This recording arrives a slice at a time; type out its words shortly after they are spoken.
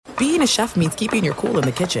being a chef means keeping your cool in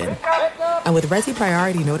the kitchen. And with Resi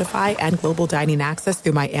Priority Notify and Global Dining Access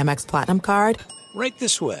through my Amex Platinum card, right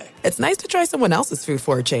this way. It's nice to try someone else's food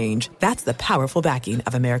for a change. That's the powerful backing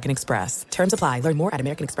of American Express. Terms apply. Learn more at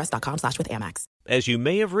americanexpress.com/withAmex. As you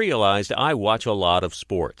may have realized, I watch a lot of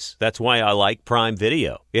sports. That's why I like Prime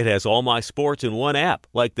Video. It has all my sports in one app,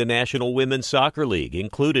 like the National Women's Soccer League,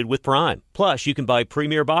 included with Prime. Plus, you can buy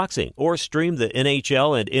Premier Boxing or stream the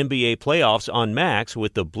NHL and NBA playoffs on Max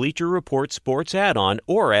with the Bleacher Report Sports add-on,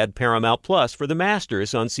 or add Paramount Plus for the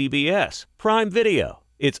Masters on CBS. Prime Video.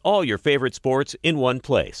 It's all your favorite sports in one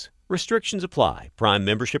place. Restrictions apply. Prime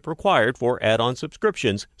membership required for add-on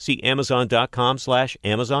subscriptions. See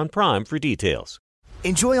Amazon.com/Amazon Prime for details.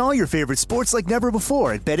 Enjoy all your favorite sports like never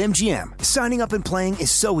before at BetMGM. Signing up and playing is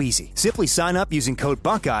so easy. Simply sign up using code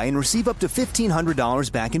Buckeye and receive up to $1,500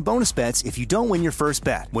 back in bonus bets if you don't win your first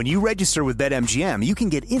bet. When you register with BetMGM, you can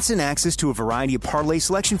get instant access to a variety of parlay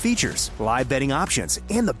selection features, live betting options,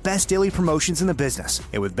 and the best daily promotions in the business.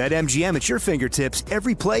 And with BetMGM at your fingertips,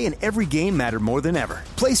 every play and every game matter more than ever.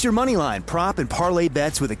 Place your moneyline, prop, and parlay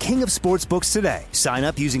bets with the king of sportsbooks today. Sign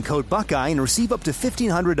up using code Buckeye and receive up to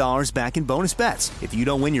 $1,500 back in bonus bets if you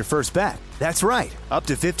don't win your first bet. That's right, up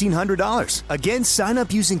to $1,500. Again, sign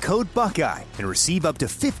up using code Buckeye and receive up to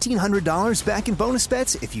 $1,500 back in bonus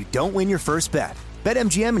bets if you don't win your first bet.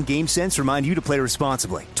 BetMGM and GameSense remind you to play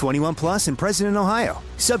responsibly. 21 plus and present in Ohio.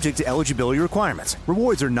 Subject to eligibility requirements.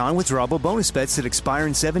 Rewards are non-withdrawable bonus bets that expire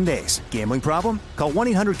in 7 days. Gambling problem? Call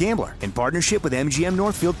 1-800-GAMBLER in partnership with MGM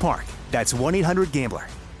Northfield Park. That's 1-800-GAMBLER.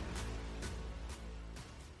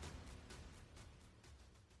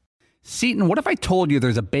 Seton, what if I told you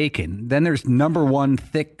there's a bacon, then there's number one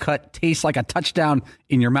thick cut, tastes like a touchdown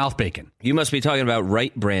in your mouth bacon? You must be talking about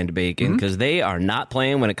Wright brand bacon, because they are not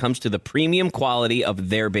playing when it comes to the premium quality of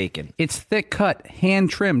their bacon. It's thick cut, hand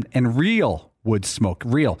trimmed, and real wood smoke,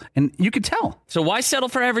 real. And you can tell. So why settle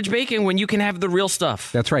for average bacon when you can have the real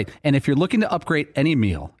stuff? That's right. And if you're looking to upgrade any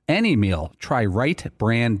meal, try Wright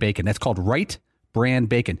brand bacon. That's called Wright brand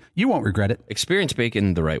bacon. You won't regret it. Experience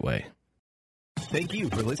bacon the right way. Thank you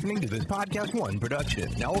for listening to this Podcast One production.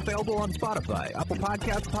 Now available on Spotify, Apple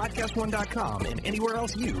Podcasts, PodcastOne.com, and anywhere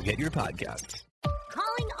else you get your podcasts.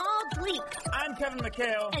 Calling all Glee. I'm Kevin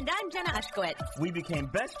McHale. And I'm Jenna Ushkowitz. We became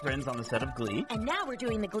best friends on the set of Glee. And now we're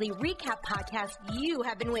doing the Glee recap podcast you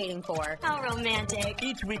have been waiting for. How romantic.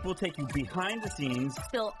 Each week we'll take you behind the scenes,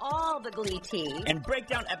 spill all the Glee tea, and break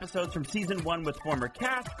down episodes from season 1 with former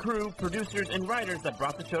cast, crew, producers, and writers that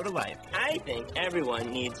brought the show to life. I think everyone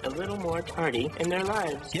needs a little more Tardy in their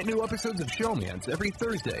lives. Get new episodes of Showmance every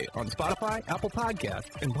Thursday on Spotify, Apple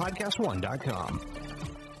Podcasts, and PodcastOne.com.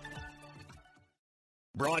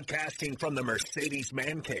 Broadcasting from the Mercedes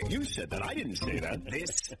Man Cave. You said that. I didn't say that.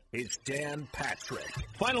 This is Dan Patrick.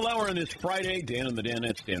 Final hour on this Friday. Dan and the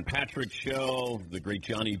Danettes, Dan Patrick Show. The great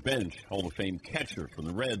Johnny Bench, Hall of Fame catcher from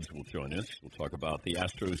the Reds, will join us. We'll talk about the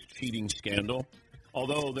Astros cheating scandal.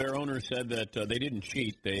 Although their owner said that they didn't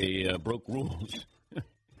cheat, they broke rules.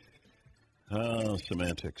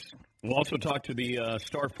 Semantics. We'll also talk to the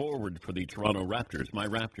star forward for the Toronto Raptors, my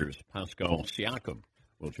Raptors, Pascal Siakam.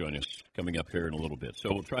 Will join us coming up here in a little bit. So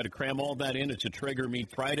we'll try to cram all that in. It's a Traeger Meat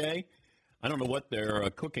Friday. I don't know what they're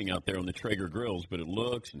cooking out there on the Traeger grills, but it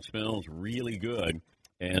looks and smells really good.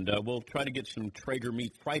 And we'll try to get some Traeger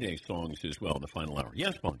Meat Friday songs as well in the final hour.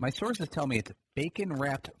 Yes, Paul? My sources tell me it's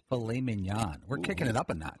bacon-wrapped filet mignon. We're kicking it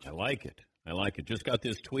up a notch. I like it. Just got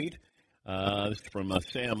this tweet. This is from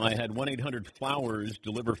Sam. I had 1-800-Flowers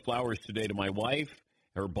deliver flowers today to my wife.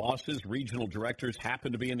 Her bosses, regional directors,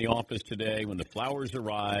 happened to be in the office today when the flowers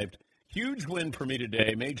arrived. Huge win for me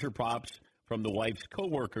today. Major props from the wife's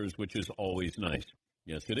coworkers, which is always nice.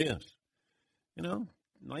 Yes, it is. You know,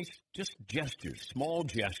 nice, just gestures, small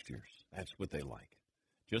gestures. That's what they like.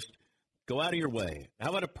 Just go out of your way. How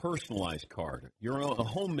about a personalized card? A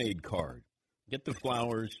homemade card. Get the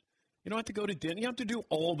flowers. You don't have to go to dinner. You don't have to do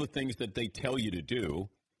all the things that they tell you to do.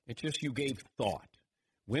 It's just you gave thought.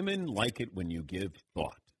 Women like it when you give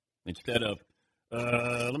thought. Instead of,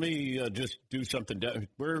 let me just do something.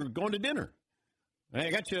 We're going to dinner.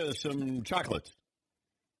 I got you some chocolates.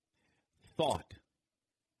 Thought.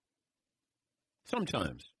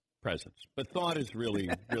 Sometimes presents. But thought is really,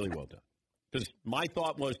 really well done. Because my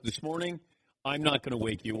thought was this morning, I'm not going to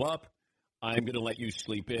wake you up. I'm going to let you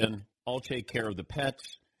sleep in. I'll take care of the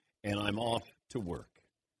pets. And I'm off to work.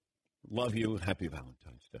 Love you. Happy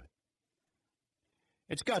Valentine's Day.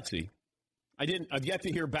 It's gutsy. I've yet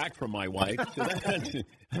to hear back from my wife. So that's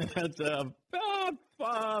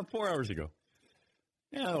 4 hours ago.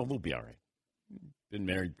 Yeah, we'll be all right. Been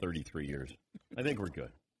married 33 years. I think we're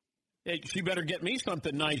good. Hey, she better get me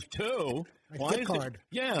something nice, too. A gift card.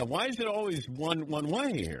 Why is it always one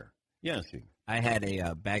way here? Yes. I had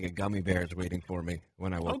a bag of gummy bears waiting for me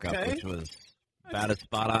when I woke up, which was about as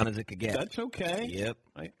spot on as it could get. That's okay. Yep.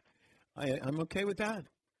 I'm okay with that.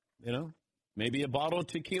 You know, maybe a bottle of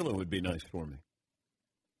tequila would be nice for me.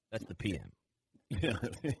 That's the PM. Yeah.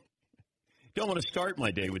 Don't want to start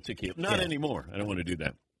my day with tequila. Not anymore. I don't want to do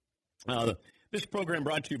that. This program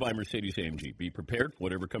brought to you by Mercedes-AMG. Be prepared for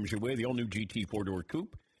whatever comes your way. The all-new GT four-door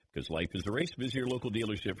coupe, because life is a race. Visit your local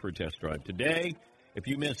dealership for a test drive today. If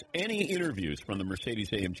you miss any interviews from the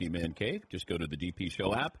Mercedes-AMG Man Cave, just go to the DP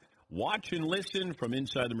Show app. Watch and listen from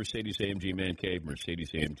inside the Mercedes-AMG Man Cave.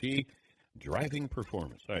 Mercedes-AMG, driving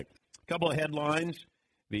performance. All right, a couple of headlines.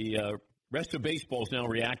 The rest of baseball is now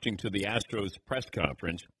reacting to the Astros press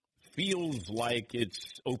conference. Feels like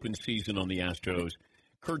it's open season on the Astros.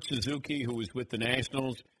 Kurt Suzuki, who was with the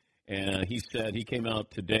Nationals, and he said he came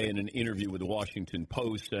out today in an interview with the Washington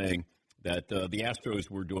Post saying that the Astros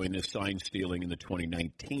were doing this sign stealing in the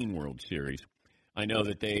 2019 World Series. I know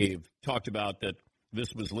that they've talked about that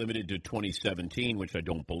this was limited to 2017, which I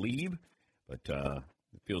don't believe, but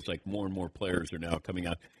it feels like more and more players are now coming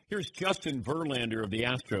out. Here's Justin Verlander of the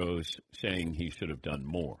Astros saying he should have done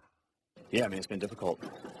more. Yeah, I mean, it's been difficult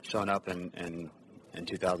showing up in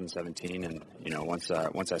 2017, and once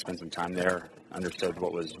I spent some time there, understood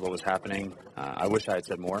what was happening. I wish I had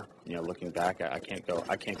said more. Looking back, I can't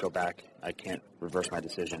go back. I can't reverse my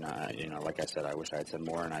decision. Like I said, I wish I had said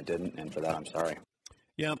more, and I didn't, and for that, I'm sorry.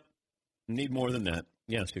 Yeah, need more than that.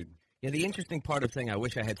 Yes, dude. Yeah, the interesting part of saying I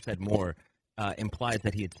wish I had said more implies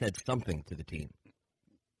that he had said something to the team.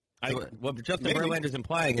 What Justin Verlander's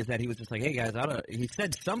implying is that he was just like, hey, guys, he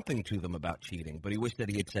said something to them about cheating, but he wished that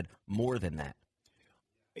he had said more than that.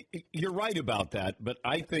 You're right about that, but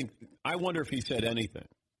I wonder if he said anything.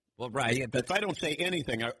 Well, right. Yeah, if I don't say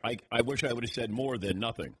anything, I wish I would have said more than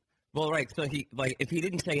nothing. Well, right. So if he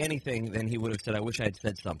didn't say anything, then he would have said, I wish I had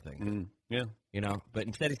said something. Yeah. But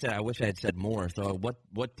instead he said, I wish I had said more. So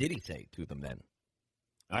what did he say to them then?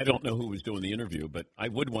 I don't know who was doing the interview, but I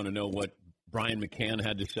would want to know what Brian McCann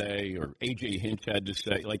had to say or A.J. Hinch had to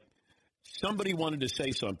say. Like, somebody wanted to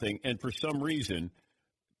say something, and for some reason,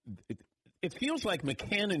 it feels like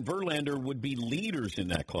McCann and Verlander would be leaders in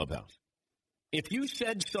that clubhouse. If you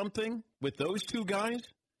said something with those two guys,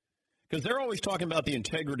 because they're always talking about the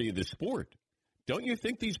integrity of the sport, don't you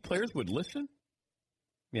think these players would listen?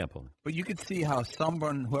 Yeah, Paul. But you could see how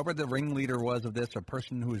someone, whoever the ringleader was of this, or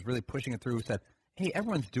person who was really pushing it through, said, hey,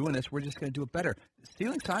 everyone's doing this. We're just going to do it better.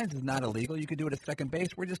 Stealing signs is not illegal. You can do it at second base.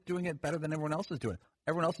 We're just doing it better than everyone else is doing it.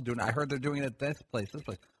 Everyone else is doing it. I heard they're doing it at this place.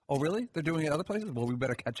 Oh, really? They're doing it at other places? Well, we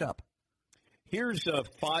better catch up. Here's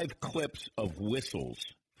 5 clips of whistles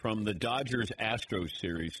from the Dodgers-Astros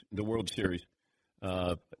series, the World Series.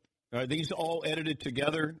 Are these all edited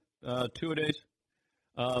together, two-a-days?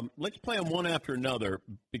 Let's play them one after another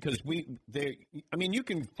because you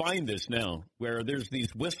can find this now where there's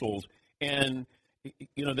these whistles and,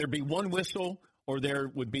 there'd be one whistle or there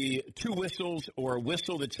would be 2 whistles or a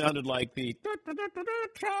whistle that sounded like the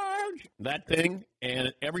charge, that thing.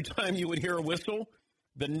 And every time you would hear a whistle,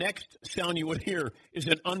 the next sound you would hear is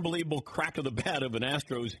an unbelievable crack of the bat of an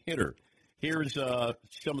Astros hitter. Here's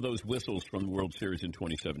some of those whistles from the World Series in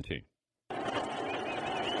 2017.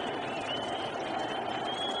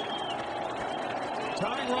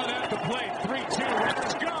 Tying run at the plate, 3-2,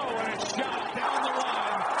 runners go, and it's shot down the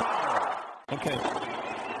line, foul. Okay.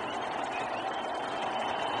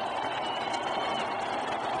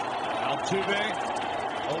 Altuve,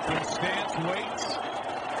 open stance, waits,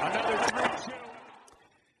 another 3-2.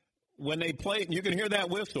 When they play, you can hear that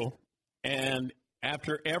whistle, and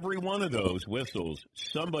after every one of those whistles,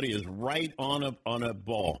 somebody is right on a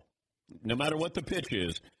ball. No matter what the pitch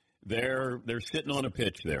is, they're sitting on a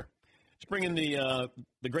pitch there. Let's bring in the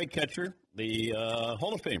great catcher, the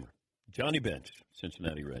Hall of Famer, Johnny Bench,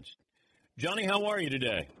 Cincinnati Reds. Johnny, how are you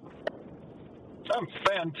today? I'm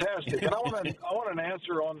fantastic, and I want an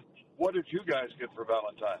answer on what did you guys get for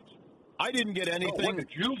Valentine's? I didn't get anything. No, what did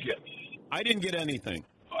you get? I didn't get anything.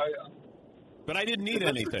 But I didn't need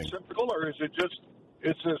anything. Is it reciprocal, or is it just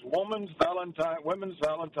it says Women's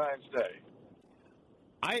Valentine's Day?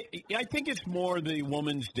 I think it's more the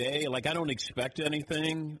Woman's Day. Like, I don't expect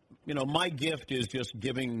anything. My gift is just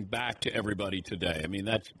giving back to everybody today. I mean,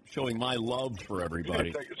 that's showing my love for everybody.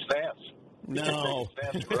 You can take a stance. No. You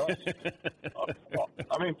can take a stance for us.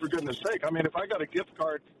 For goodness sake. If I got a gift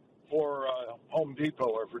card for Home Depot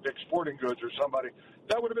or for Dick's Sporting Goods or somebody,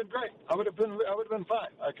 that would have been great. I would have been fine.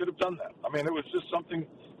 I could have done that. It was just something,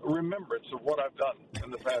 a remembrance of what I've done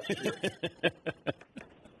in the past year.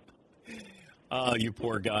 Oh, you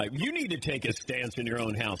poor guy. You need to take a stance in your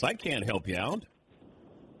own house. I can't help you out.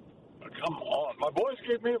 Come on. My boys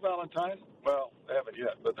gave me a Valentine. Well, they haven't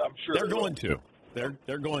yet, but I'm sure they're going to.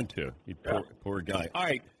 They're going to. You poor guy. All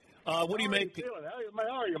right. What do you make?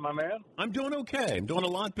 How are you, my man? I'm doing okay. I'm doing a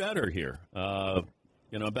lot better here.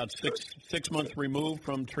 About six months removed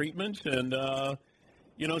from treatment, and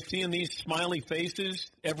seeing these smiley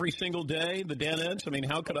faces every single day, the Danettes. I mean,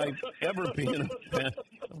 how could I ever be in a?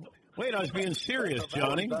 Wait, I was being serious,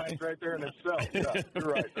 Johnny. Valentine's right there in itself. Yeah, you're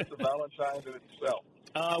right. It's a Valentine's in itself.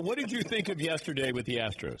 What did you think of yesterday with the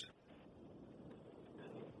Astros?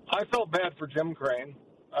 I felt bad for Jim Crane.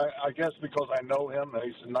 I guess because I know him and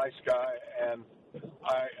he's a nice guy, and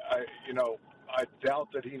I doubt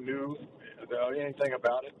that he knew anything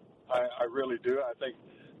about it. I really do. I think,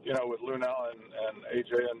 with Lunau and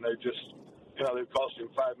AJ, and they just, they've cost him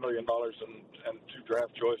 $5 million and 2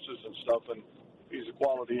 draft choices and stuff, and he's a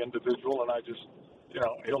quality individual, and I just,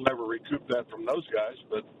 he'll never recoup that from those guys.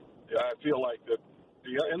 But I feel like that,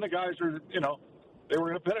 and the guys are, they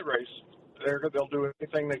were in a pennant race. They'll do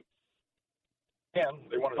anything they can.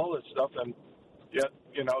 They want all this stuff, and yet,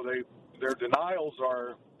 their denials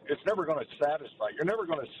are. It's never going to satisfy. You're never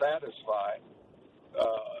going to satisfy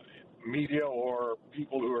media or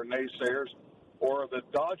people who are naysayers, or the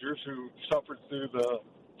Dodgers who suffered through the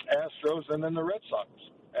Astros and then the Red Sox.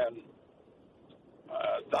 And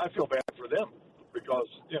I feel bad for them because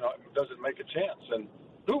it doesn't make a chance. And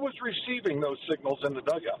who was receiving those signals in the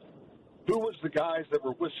dugout? Who was the guys that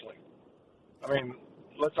were whistling? I mean,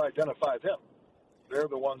 let's identify them. They're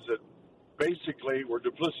the ones that basically were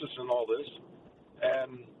duplicitous in all this,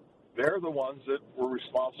 and they're the ones that were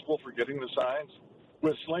responsible for getting the signs,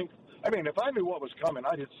 whistling. I mean, if I knew what was coming,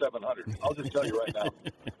 I'd hit 700. I'll just tell you right now.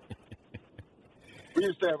 There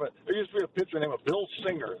used to be a pitcher named Bill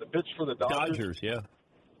Singer that pitched for the Dodgers. Dodgers, yeah.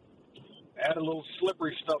 Add a little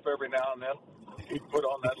slippery stuff every now and then. He'd put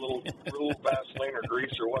on that little Vaseline or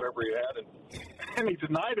grease or whatever he had, and he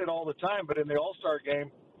denied it all the time. But in the All-Star game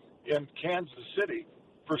in Kansas City,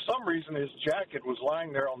 for some reason his jacket was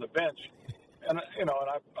lying there on the bench, and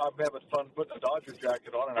I'm having fun putting a Dodger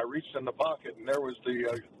jacket on, and I reached in the pocket, and there was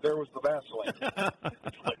the Vaseline.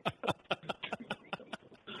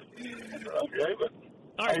 Okay, but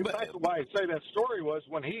all right, in fact, why I say that story was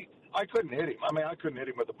when I couldn't hit him. I mean, I couldn't hit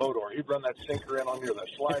him with the Bodor. He'd run that sinker in on you, that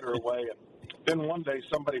slider away, and then one day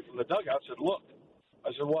somebody from the dugout said, "Look."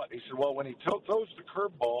 I said, "What?" He said, "Well, when he throws the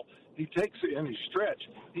curveball, he takes it and he stretch.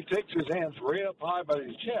 He takes his hands way up high by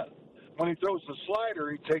his chin. When he throws the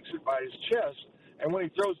slider, he takes it by his chest. And when he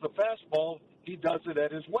throws the fastball, he does it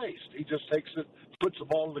at his waist. He just takes it, puts the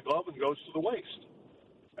ball in the glove, and goes to the waist."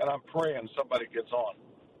 And I'm praying somebody gets on.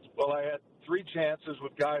 Well, I had 3 chances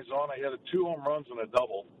with guys on. I had 2 home runs and a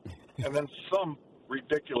double. And then some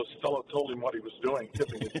ridiculous fellow told him what he was doing,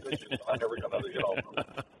 tipping his pitches. I never got another hit off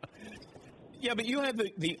him. Yeah, but you had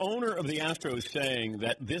the owner of the Astros saying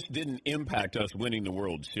that this didn't impact us winning the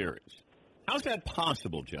World Series. How's that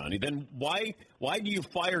possible, Johnny? Then why do you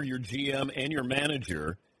fire your GM and your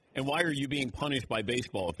manager, and why are you being punished by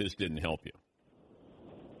baseball if this didn't help you?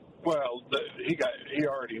 Well, he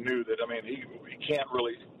already knew that. I mean, he can't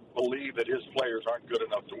really believe that his players aren't good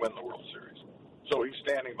enough to win the World Series. So he's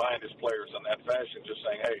standing behind his players in that fashion, just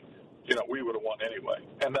saying, "Hey, we would have won anyway."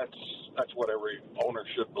 And that's what every owner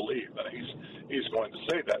should believe. And he's going to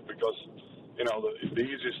say that because, the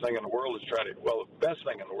easiest thing in the world is the best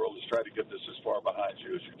thing in the world is try to get this as far behind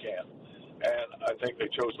you as you can. And I think they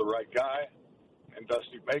chose the right guy and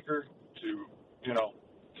Dusty Baker to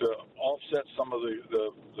offset some of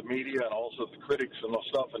the media and also the critics and the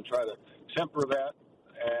stuff and try to temper that.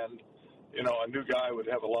 And, a new guy would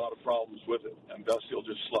have a lot of problems with it. And Dusty will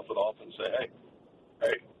just slough it off and say,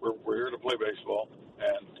 hey, we're here to play baseball,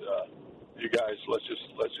 and you guys, let's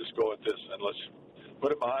just go at this and let's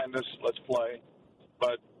put it behind us. Let's play.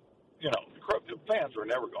 But the fans are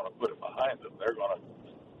never going to put it behind them.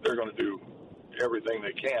 They're going to do everything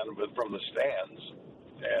they can, but from the stands,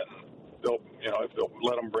 and if they'll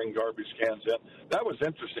let them bring garbage cans in. That was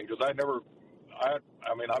interesting because I've never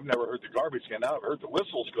heard the garbage can. Now I've heard the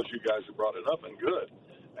whistles because you guys have brought it up, and good,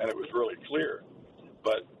 and it was really clear,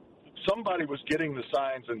 but. Somebody was getting the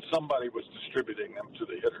signs, and somebody was distributing them to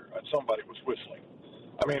the hitter, and somebody was whistling.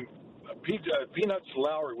 I mean, Peanuts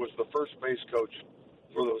Lowry was the first base coach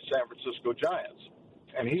for the San Francisco Giants,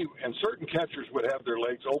 and certain catchers would have their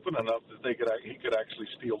legs open enough that he could actually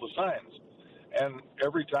steal the signs. And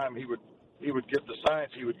every time he would get the signs,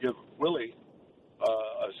 he would give Willie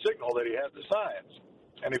a signal that he had the signs,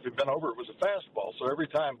 and if he'd been over, it was a fastball. So every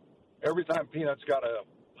time Peanuts got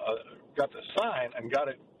the sign and got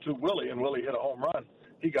it to Willie, and Willie hit a home run,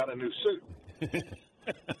 he got a new suit.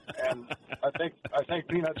 And I think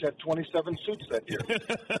Peanuts had 27 suits that year.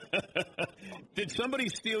 Did somebody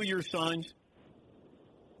steal your signs?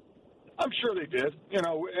 I'm sure they did,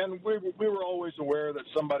 and we were always aware that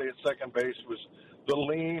somebody at second base was the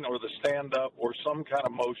lean or the stand-up or some kind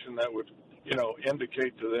of motion that would,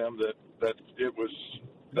 indicate to them that it was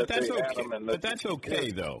that they had them. And but that's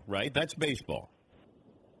okay, though, right? That's baseball.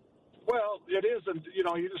 Well, it is, and,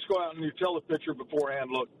 you just go out and you tell the pitcher beforehand,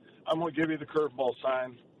 look, I'm going to give you the curveball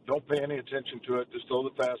sign. Don't pay any attention to it. Just throw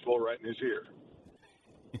the fastball right in his ear.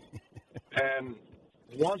 And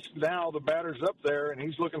once now the batter's up there and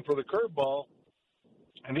he's looking for the curveball,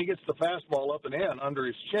 and he gets the fastball up and in under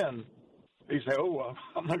his chin, he say,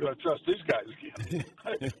 I'm not going to trust these guys again.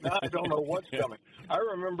 I don't know what's coming. I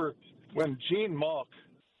remember when Gene Mauch,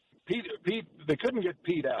 Pete, they couldn't get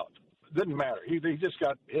Pete out. Didn't matter. He just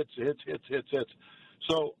got hits.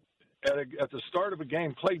 So at the start of a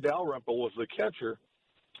game, Clay Dalrymple was the catcher,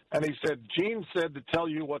 and he said, Gene said to tell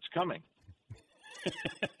you what's coming.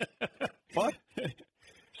 What?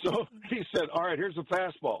 So he said, all right, here's the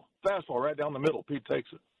fastball. Fastball right down the middle. Pete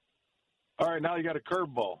takes it. All right, now you got a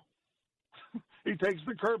curveball. He takes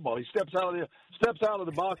the curveball. He steps out of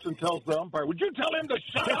the box and tells the umpire, would you tell him to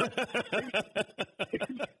shut up?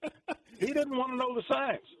 He didn't want to know the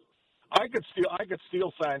signs. I could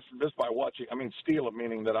steal signs from just by watching. I mean, steal it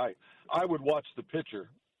meaning that I would watch the pitcher,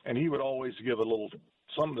 and he would always give a little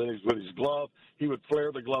something with his glove. He would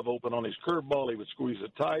flare the glove open on his curveball. He would squeeze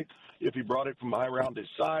it tight. If he brought it from high around his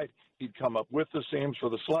side, he'd come up with the seams for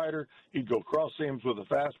the slider. He'd go cross seams with the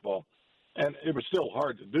fastball. And it was still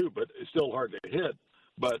hard to do, but it's still hard to hit.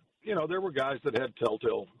 But, there were guys that had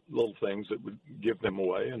telltale little things that would give them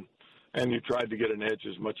away, and you tried to get an edge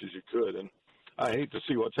as much as you could. And I hate to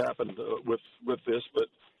see what's happened with this, but,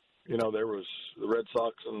 there was the Red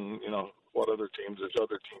Sox and, what other teams. There's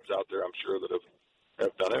other teams out there, I'm sure, that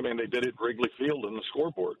have done it. I mean, they did it in Wrigley Field in the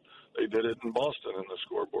scoreboard. They did it in Boston in the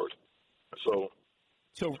scoreboard. So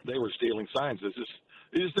they were stealing signs. They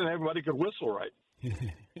just didn't everybody could whistle right.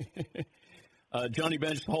 Johnny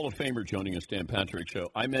Bench, Hall of Famer, joining us, Dan Patrick Show.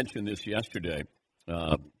 I mentioned this yesterday.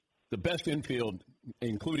 The best infield,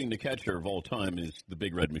 including the catcher of all time, is the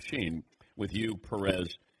Big Red Machine, with you,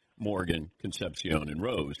 Perez, Morgan, Concepcion, and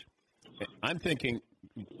Rose. I'm thinking,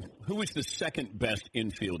 who is the second best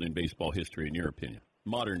infield in baseball history, in your opinion,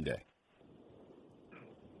 modern day?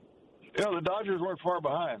 The Dodgers weren't far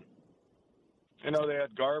behind. They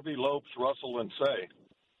had Garvey, Lopes, Russell, and Say.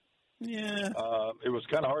 Yeah. It was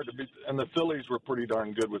kind of hard to beat, and the Phillies were pretty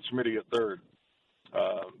darn good with Smitty at third.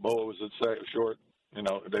 Boa was at short.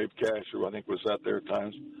 Dave Cash, who I think was out there at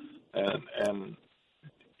times, and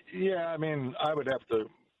yeah, I mean, I would have to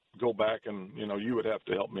go back, and you would have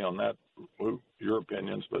to help me on that, your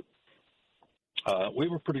opinions, but we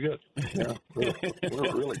were pretty good. Yeah, we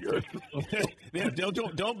were really good. Yeah,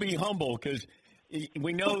 don't be humble, because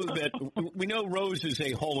we know Rose is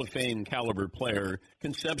a Hall of Fame caliber player.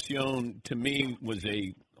 Concepcion, to me, was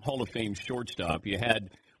a Hall of Fame shortstop. You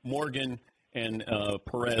had Morgan and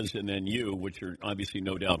Perez, and then you, which are obviously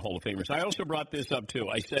no doubt Hall of Famers. I also brought this up, too.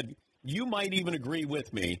 I said, you might even agree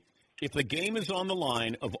with me, if the game is on the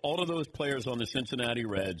line, of all of those players on the Cincinnati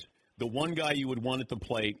Reds, the one guy you would want at the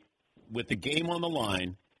plate with the game on the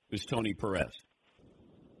line is Tony Perez.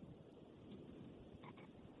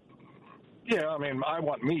 Yeah, I mean, I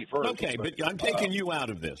want me first. Okay, but I'm taking you out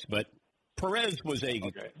of this. But Perez was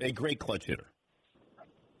a great clutch hitter.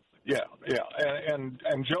 Yeah, and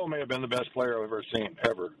Joe may have been the best player I've ever seen,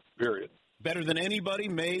 ever, period. Better than anybody,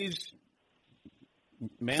 Mays,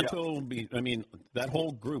 Mantle, yeah. I mean, that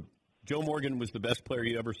whole group. Joe Morgan was the best player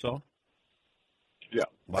you ever saw? Yeah.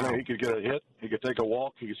 Wow. I mean, he could get a hit, he could take a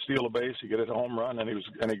walk, he could steal a base, he could hit a home run, and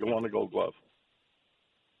he'd go on the Gold Glove.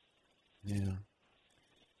 Yeah.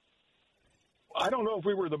 I don't know if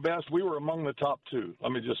we were the best. We were among the top two.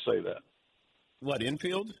 Let me just say that. What,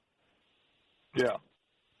 infield? Yeah.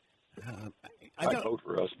 I vote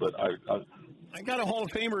for us, but I got a Hall of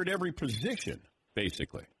Famer at every position,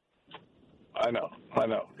 basically. I know.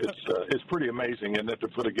 It's pretty amazing, isn't it, to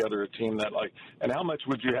put together a team that and how much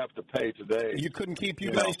would you have to pay today? You couldn't keep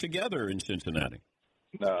you guys together in Cincinnati.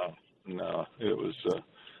 No. It was,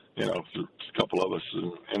 a couple of us,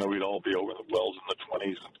 and we'd all be over the wells in the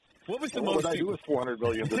 20s. What was the what most? Would I do with $400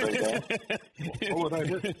 million today, Dan? What would I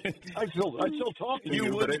do? I still talk to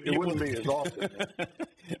you, but it wouldn't be as often.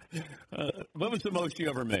 What was the most you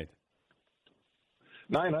ever made?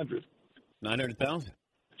 900. 900,000.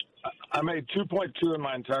 I made 2.2 in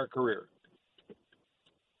my entire career.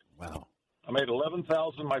 Wow. I made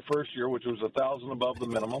 11,000 my first year, which was 1,000 above the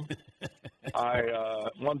minimum, I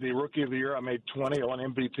won the Rookie of the Year. I made 20. I won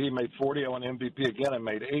MVP, made 40. I won MVP again. I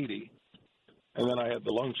made 80. And then I had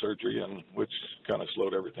the lung surgery, which kind of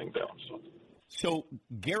slowed everything down. So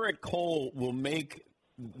Garrett Cole will make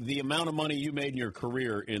the amount of money you made in your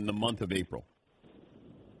career in the month of April.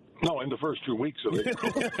 No, in the first 2 weeks of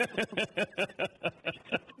April.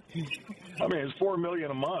 I mean, it's $4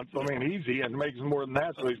 million a month. I mean, easy, and makes more than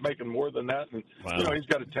that. So he's making more than that, and he's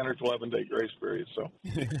got a 10 or 11-day grace period. So,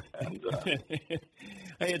 and,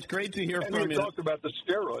 hey, it's great to hear from you. And you talked about the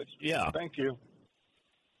steroids. Yeah, thank you.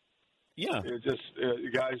 Yeah, it's just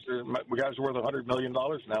you guys are worth $100 million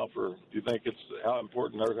now. For you think it's how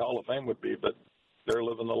important their Hall of Fame would be, but they're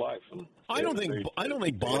living the life. And I don't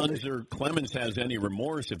think Bonds or Clemens has any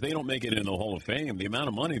remorse if they don't make it in the Hall of Fame. The amount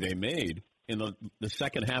of money they made in the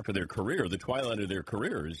second half of their career, the twilight of their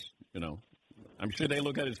careers, I'm sure they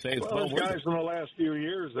look at it and say it's well. There's guys in the last few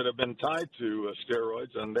years that have been tied to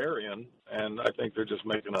steroids, and they're in, and I think they're just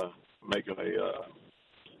making a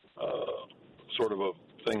sort of a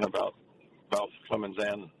thing about Clemens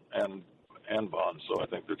and Bonds. So I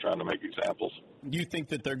think they're trying to make examples. You think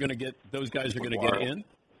that they're going to get those guys are going to get in?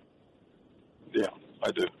 Yeah,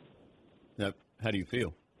 I do. Now, how do you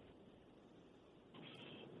feel?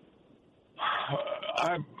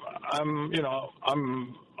 I'm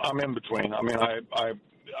in between. I mean,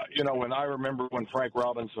 when I remember when Frank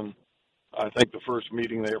Robinson, I think the first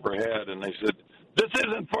meeting they ever had, and they said, "This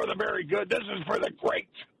isn't for the very good. This is for the great."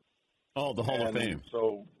 Oh, the Hall of Fame.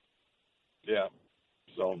 So, yeah.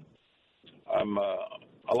 So, I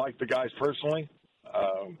like the guys personally.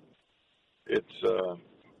 It's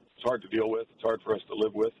hard to deal with. It's hard for us to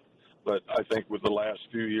live with. But I think with the last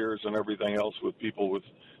few years and everything else, with people with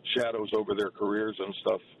shadows over their careers and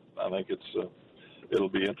stuff, I think it'll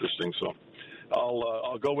be interesting. So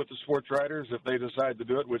I'll go with the sports writers if they decide to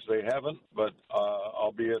do it, which they haven't. But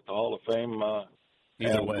I'll be at the Hall of Fame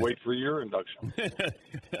and wait for your induction.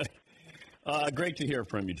 Great to hear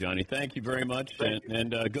from you, Johnny. Thank you very much,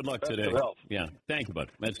 and good luck Best today. of health. Yeah, thank you,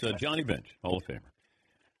 bud. That's Johnny Bench, Hall of Famer.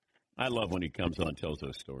 I love when he comes on and tells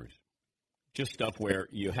those stories. Just stuff where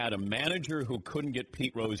you had a manager who couldn't get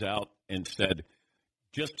Pete Rose out and said,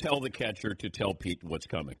 just tell the catcher to tell Pete what's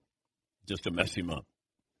coming, just to mess him up.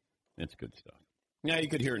 It's good stuff. Yeah, you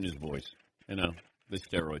could hear it in his voice. The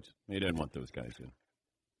steroids. He didn't want those guys in.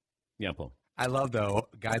 Yeah, Paul. I love, though,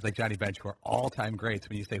 guys like Johnny Bench who are all-time greats.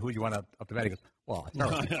 When you say, who do you want up the bat? He goes, well,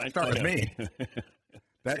 start with me.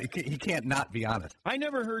 He can't not be honest. I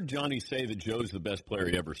never heard Johnny say that Joe's the best player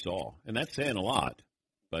he ever saw, and that's saying a lot.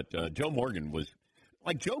 But Joe Morgan was –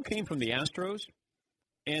 like, Joe came from the Astros,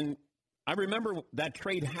 and I remember that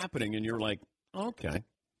trade happening, and you're like, oh, okay.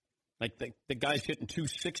 Like, the guy's hitting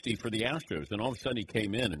 260 for the Astros, and all of a sudden he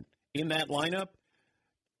came in. And in that lineup,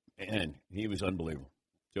 and he was unbelievable.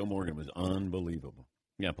 Joe Morgan was unbelievable.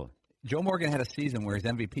 Yeah, Paul. Joe Morgan had a season where his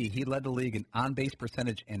MVP, he led the league in on-base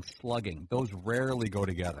percentage and slugging. Those rarely go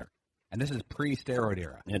together. And this is pre-steroid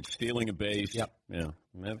era. And stealing a base. Yep. Yeah.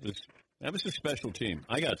 That was a special team.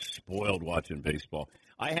 I got spoiled watching baseball.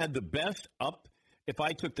 I had the best up. If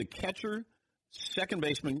I took the catcher, second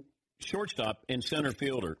baseman, shortstop, and center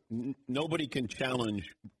fielder, nobody can challenge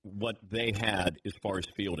what they had as far as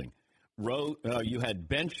fielding. You had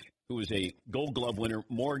Bench, who was a Gold Glove winner,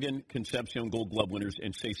 Morgan, Concepcion, Gold Glove winners,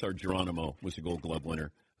 and Cesar Geronimo was a Gold Glove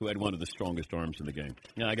winner, who had one of the strongest arms in the game.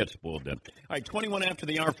 Yeah, I got spoiled then. All right, 21 after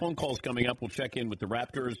the hour, phone calls coming up. We'll check in with the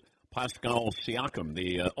Raptors. Pascal Siakam,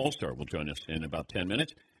 the All-Star, will join us in about 10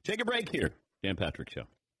 minutes. Take a break here. Dan Patrick Show.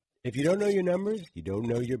 If you don't know your numbers, you don't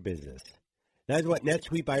know your business. That's what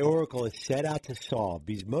NetSuite by Oracle is set out to solve,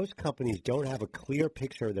 because most companies don't have a clear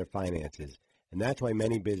picture of their finances, and that's why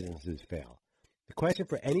many businesses fail. The question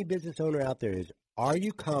for any business owner out there is, are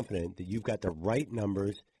you confident that you've got the right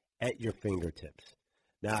numbers at your fingertips?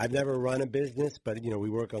 Now, I've never run a business, but, we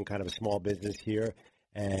work on kind of a small business here,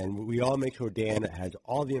 and we all make sure Dan has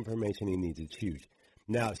all the information he needs. It's huge.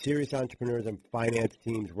 Now, serious entrepreneurs and finance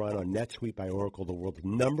teams run on NetSuite by Oracle, the world's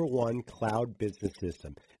 #1 cloud business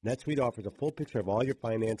system. NetSuite offers a full picture of all your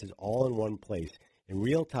finances all in one place, in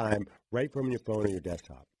real time, right from your phone or your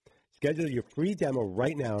desktop. Schedule your free demo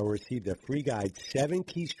right now and receive their free guide, 7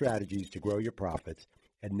 Key Strategies to Grow Your Profits,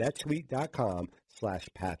 at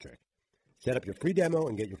netsuite.com/Patrick. Set up your free demo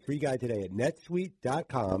and get your free guide today at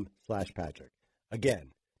netsuite.com/Patrick.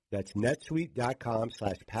 Again, that's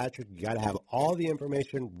netsuite.com/Patrick. You got to have all the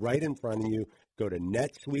information right in front of you. Go to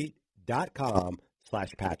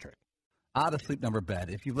netsuite.com/Patrick. The Sleep Number bed.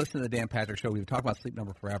 If you've listened to the Dan Patrick Show, we've talked about Sleep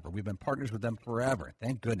Number forever. We've been partners with them forever.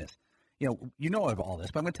 Thank goodness. You know of all this,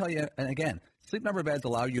 but I'm going to tell you, and again, Sleep Number beds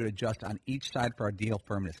allow you to adjust on each side for ideal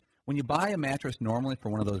firmness. When you buy a mattress normally for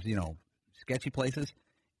one of those, sketchy places,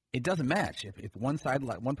 it doesn't match. If one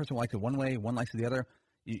person likes it one way, one likes it the other,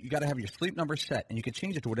 you got to have your sleep number set, and you can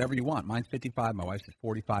change it to whatever you want. Mine's 55, my wife's is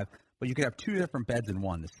 45, but you could have 2 different beds in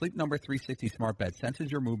one. The Sleep Number 360 smart bed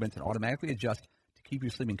senses your movements and automatically adjusts to keep you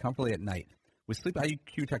sleeping comfortably at night. With Sleep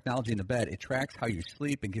IQ technology in the bed, it tracks how you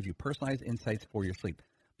sleep and gives you personalized insights for your sleep.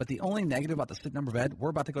 But the only negative about the Sleep Number bed, we're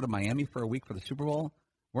about to go to Miami for a week for the Super Bowl.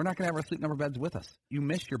 We're not going to have our Sleep Number beds with us. You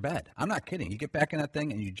miss your bed. I'm not kidding. You get back in that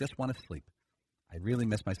thing and you just want to sleep. I really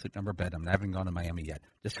miss my Sleep Number bed. I'm not even gone to Miami yet.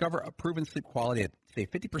 Discover a proven sleep quality at save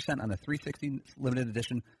 50% on the 360 limited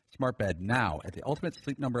edition smart bed now at the Ultimate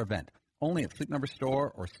Sleep Number event. Only at Sleep Number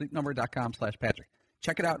store or sleepnumber.com/Patrick.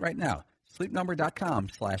 Check it out right now.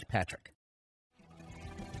 sleepnumber.com/Patrick.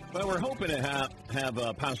 Well, we're hoping to have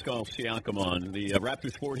Pascal Siakam on, the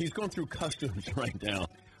Raptors forward. He's going through customs right now.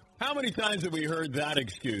 How many times have we heard that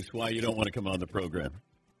excuse why you don't want to come on the program?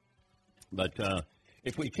 But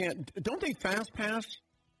if we can't, don't they fast pass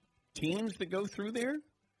teams that go through there? Do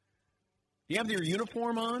you have their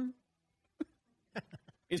uniform on?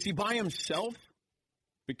 Is he by himself?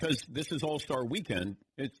 Because this is All-Star Weekend.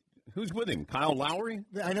 Who's with him? Kyle Lowry?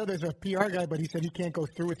 I know there's a PR guy, but he said he can't go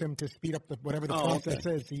through with him to speed up whatever the process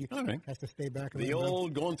is. He has to stay back. The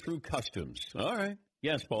old going through customs. All right.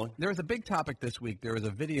 Yes, Paul. There was a big topic this week. There was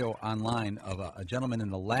a video online of a gentleman in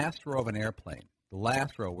the last row of an airplane, the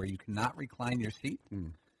last row where you cannot recline your seat.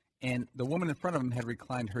 And the woman in front of him had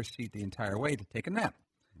reclined her seat the entire way to take a nap.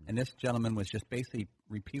 And this gentleman was just basically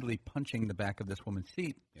repeatedly punching the back of this woman's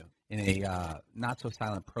seat in a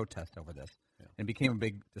not-so-silent protest over this. And it became a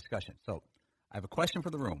big discussion. So I have a question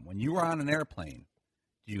for the room. When you are on an airplane,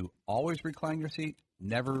 do you always recline your seat,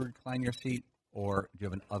 never recline your seat, or do you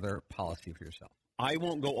have another policy for yourself? I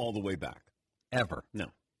won't go all the way back. Ever? No.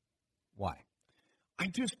 Why? I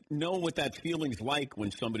just know what that feeling's like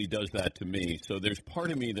when somebody does that to me. So there's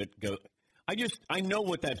part of me that goes, I know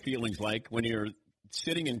what that feeling's like when you're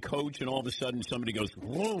sitting in coach and all of a sudden somebody goes,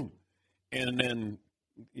 whoa, and then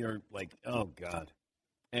you're like, oh, God.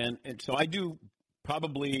 And so I do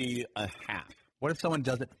probably a half. What if someone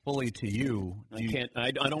does it fully to you?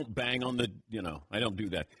 I don't bang on the, I don't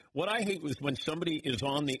do that. What I hate was when somebody is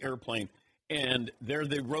on the airplane and they're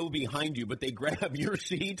the row behind you, but they grab your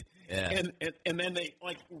seat and then they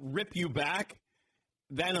rip you back.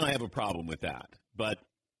 Then I have a problem with that. But,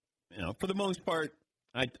 for the most part,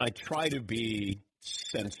 I try to be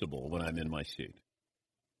sensible when I'm in my seat.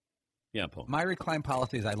 Yeah, Paul. My recline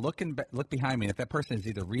policy is I look behind me. If that person is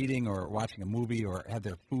either reading or watching a movie or have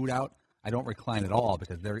their food out, I don't recline at all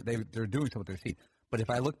because they're doing something with their seat. But if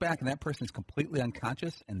I look back and that person is completely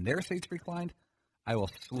unconscious and their seat's reclined, I will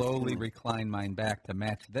slowly recline mine back to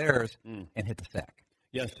match theirs and hit the sack.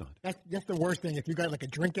 Yes, Todd. That's the worst thing. If you got like a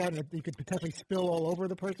drink out and you could potentially spill all over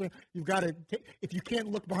the person, you've got to. If you can't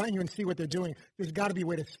look behind you and see what they're doing, there's got to be a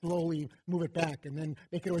way to slowly move it back, and then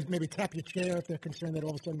they could always maybe tap your chair if they're concerned that all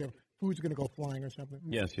of a sudden their food's going to go flying or something.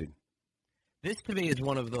 Yes, Steve. This to me is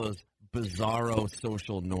one of those bizarro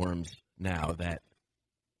social norms now that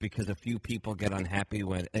because a few people get unhappy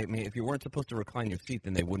when if you weren't supposed to recline your seat,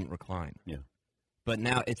 then they wouldn't recline. Yeah. But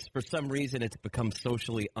now for some reason it's become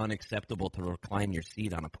socially unacceptable to recline your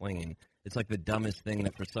seat on a plane. It's like the dumbest thing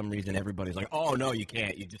that for some reason everybody's like, oh, no, you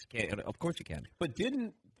can't. You just can't. Of course you can. But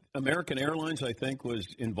didn't American Airlines, I think, was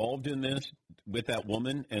involved in this with that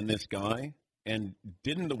woman and this guy? And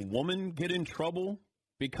didn't the woman get in trouble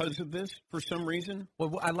because of this for some reason?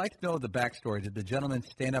 Well, I'd like to know the backstory. Did the gentleman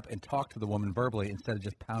stand up and talk to the woman verbally instead of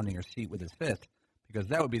just pounding her seat with his fist? Because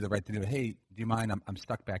that would be the right thing to do. Hey, do you mind? I'm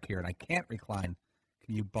stuck back here and I can't recline.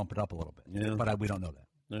 Can you bump it up a little bit? Yeah. But we don't know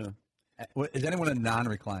that. Yeah. Is anyone a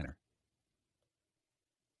non-recliner?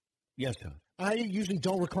 Yes, Todd. I usually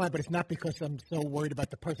don't recline, but it's not because I'm so worried about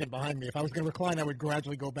the person behind me. If I was going to recline, I would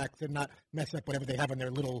gradually go back to not mess up whatever they have on their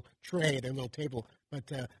little tray, their little table.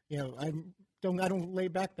 But I don't lay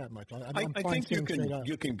back that much. I think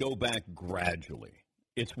you can go back gradually.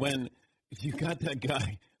 It's when you got that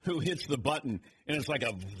guy who hits the button, and it's like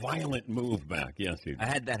a violent move back. Yes, Steve. I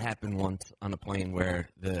had that happen once on a plane where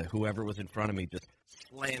whoever was in front of me just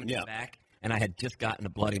slammed me back, and I had just gotten a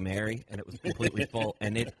Bloody Mary, and it was completely full,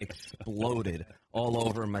 and it exploded all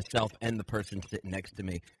over myself and the person sitting next to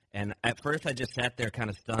me. And at first, I just sat there kind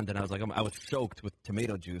of stunned, and I was like, I was soaked with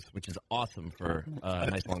tomato juice, which is awesome for a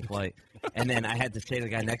nice long flight. And then I had to say to the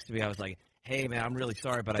guy next to me, I was like, hey, man, I'm really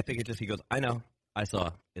sorry, but I think he goes, I know, I saw,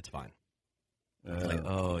 it's fine. I was like,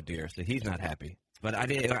 oh, dear. So he's not happy. But I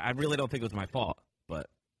really don't think it was my fault. But,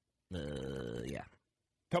 yeah.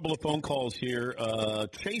 Couple of phone calls here.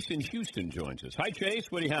 Chase in Houston joins us. Hi, Chase.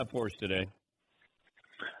 What do you have for us today?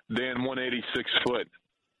 Dan, 186 foot.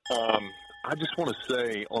 I just want to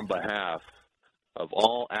say on behalf of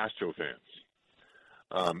all Astro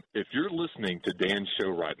fans, if you're listening to Dan's show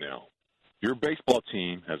right now, your baseball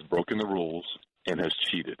team has broken the rules and has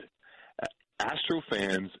cheated. Astro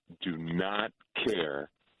fans do not care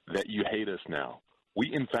that you hate us now.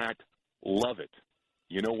 We, in fact, love it.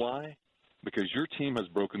 You know why? Because your team has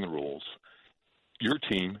broken the rules. Your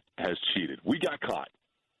team has cheated. We got caught.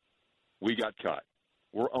 We got caught.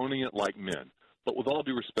 We're owning it like men. But with all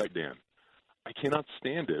due respect, Dan, I cannot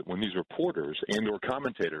stand it when these reporters and or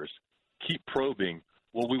commentators keep probing,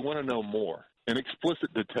 well, we want to know more, in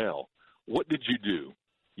explicit detail. What did you do?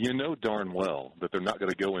 You know darn well that they're not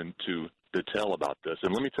going to go into detail about this.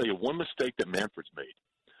 And let me tell you one mistake that Manfred's made,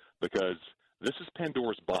 because this is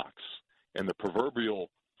Pandora's box and the proverbial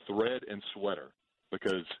thread and sweater,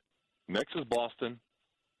 because next is Boston,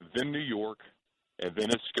 then New York, and then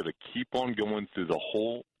it's going to keep on going through the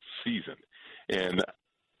whole season. And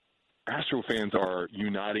Astro fans are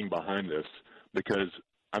uniting behind this because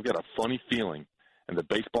I've got a funny feeling, and the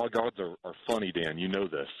baseball gods are funny, Dan, you know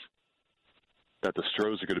this, that the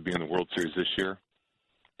Stros are going to be in the World Series this year.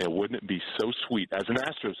 And wouldn't it be so sweet, as an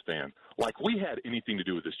Astros fan, like we had anything to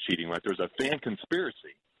do with this cheating, like there's a fan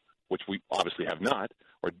conspiracy, which we obviously have not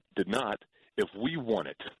or did not, if we won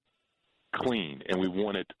it clean and we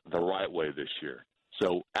won it the right way this year.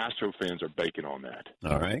 So Astro fans are banking on that.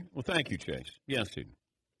 All right. Well, thank you, Chase. Yes, Steve.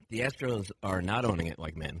 The Astros are not owning it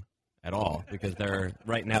like men at all, because they're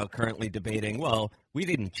right now currently debating, well, we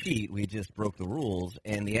didn't cheat, we just broke the rules,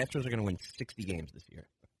 and the Astros are going to win 60 games this year.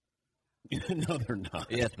 No, they're not.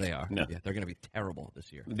 Yes, they are. No. Yeah, they're going to be terrible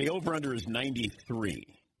this year. The over-under is 93.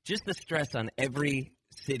 Just the stress on every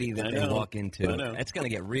city that they walk into, it's going to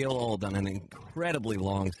get real old on an incredibly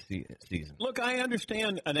long season. Look, I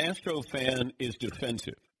understand an Astro fan is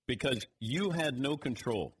defensive because you had no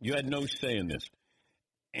control. You had no say in this.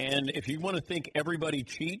 And if you want to think everybody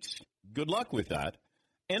cheats, good luck with that.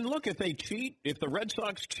 And look, if they cheat, if the Red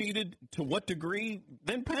Sox cheated, to what degree,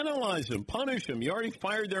 then penalize them, punish them. You already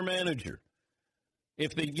fired their manager.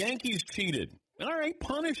 If the Yankees cheated, all right,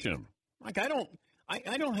 punish them. Like,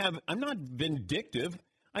 I'm not vindictive.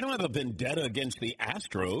 I don't have a vendetta against the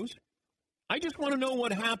Astros. I just want to know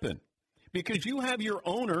what happened. Because you have your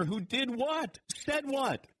owner who did what? Said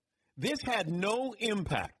what? This had no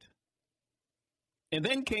impact. And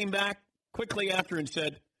then came back quickly after and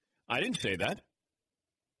said, I didn't say that.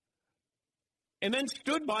 And then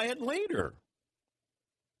stood by it later.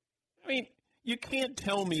 I mean, you can't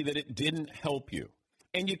tell me that it didn't help you.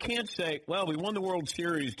 And you can't say, well, we won the World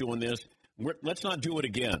Series doing this. Let's not do it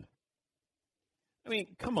again. I mean,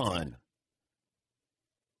 come on.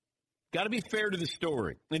 Got to be fair to the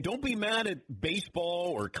story. And don't be mad at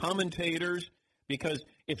baseball or commentators, because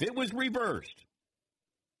if it was reversed,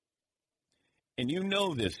 and you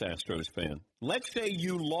know this, Astros fan, let's say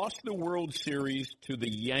you lost the World Series to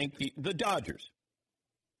the Dodgers.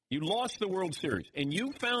 You lost the World Series, and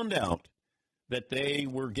you found out that they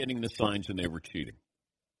were getting the signs and they were cheating.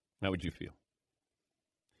 How would you feel?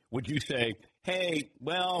 Would you say, hey,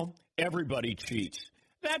 well, everybody cheats.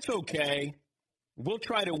 That's okay. We'll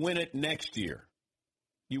try to win it next year.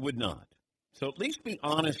 You would not. So at least be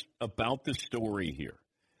honest about the story here.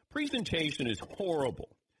 Presentation is horrible.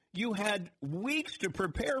 You had weeks to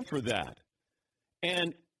prepare for that.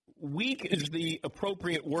 And weak is the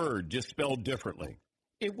appropriate word, just spelled differently.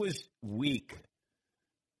 It was weak.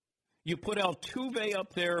 You put Altuve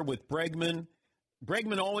up there with Bregman.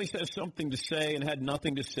 Bregman always has something to say and had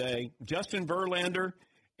nothing to say. Justin Verlander,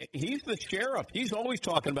 he's the sheriff. He's always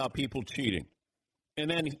talking about people cheating.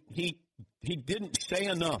 And then he didn't say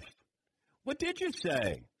enough. What did you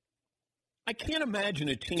say? I can't imagine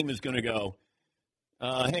a team is going to go,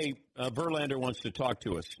 hey, Verlander wants to talk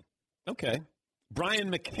to us. Okay.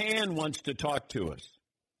 Brian McCann wants to talk to us.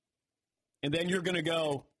 And then you're going to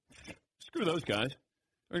go, screw those guys.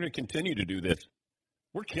 We're going to continue to do this.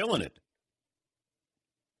 We're killing it.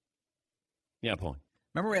 Yeah, Paul.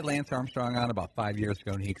 Remember we had Lance Armstrong on about 5 years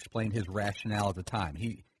ago, and he explained his rationale at the time.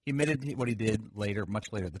 He admitted what he did later, much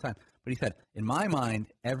later at the time. But he said, in my mind,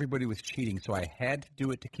 everybody was cheating, so I had to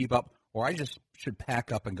do it to keep up, or I just should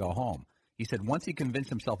pack up and go home. He said once he convinced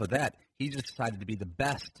himself of that, he just decided to be the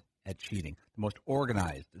best at cheating, the most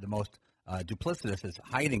organized, the most duplicitous is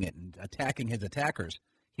hiding it and attacking his attackers.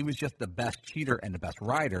 He was just the best cheater and the best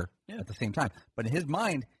rider at the same time. But in his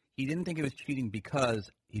mind, he didn't think he was cheating because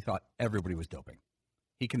he thought everybody was doping.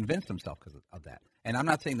 He convinced himself because of that. And I'm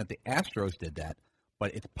not saying that the Astros did that,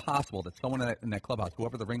 but it's possible that someone in that clubhouse,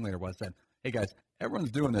 whoever the ringleader was, said, hey, guys,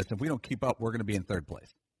 everyone's doing this. If we don't keep up, we're going to be in third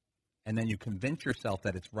place. And then you convince yourself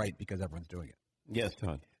that it's right because everyone's doing it. Yes,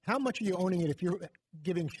 Todd. How much are you owning it if you're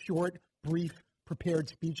giving short, brief, prepared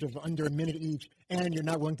speech of under a minute each, and you're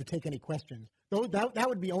not willing to take any questions? That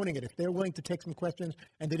would be owning it. If they're willing to take some questions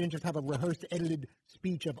and they didn't just have a rehearsed, edited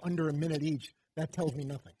speech of under a minute each, that tells me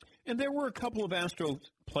nothing. And there were a couple of Astros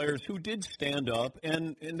players who did stand up,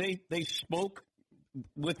 and they spoke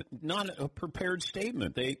with not a prepared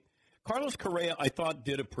statement. Carlos Correa, I thought,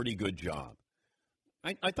 did a pretty good job.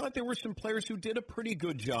 I thought there were some players who did a pretty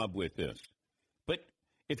good job with this. But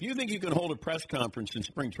if you think you can hold a press conference in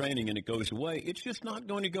spring training and it goes away, it's just not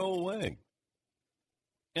going to go away.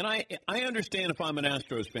 And I understand if I'm an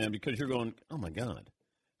Astros fan because you're going, oh, my God,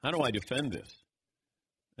 how do I defend this?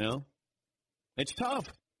 You know? It's tough.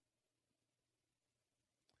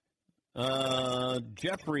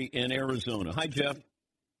 Jeffrey in Arizona. Hi, Jeff.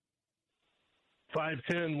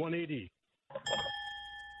 5'10", 180.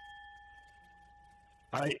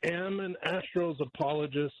 I am an Astros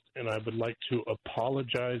apologist, and I would like to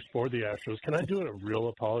apologize for the Astros. Can I do a real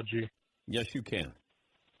apology? Yes, you can.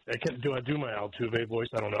 Do I do my Altuve voice?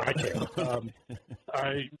 I don't know. I can't.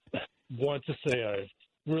 I want to say I'm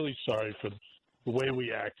really sorry for the way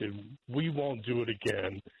we acted. We won't do it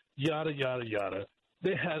again. Yada, yada, yada.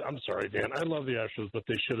 I'm sorry, Dan. I love the Astros, but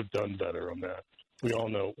they should have done better on that. We all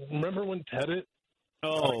know. Remember when Pettit?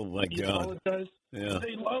 Oh, my God. Apologized? Yeah.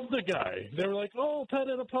 They love the guy. They were like, oh,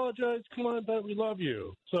 Pettit apologized. Come on, Pettit, we love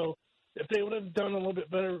you. So if they would have done a little bit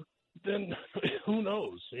better, then who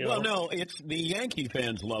knows? Well, no, it's the Yankee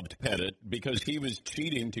fans loved Pettit because he was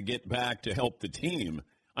cheating to get back to help the team.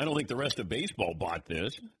 I don't think the rest of baseball bought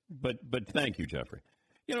this, but thank you, Jeffrey.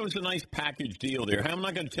 You know, it was a nice package deal there. I'm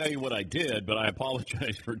not going to tell you what I did, but I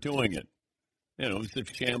apologize for doing it. You know, it was a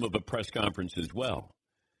sham of a press conference as well.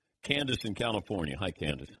 Candace in California. Hi,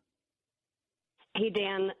 Candace. Hey,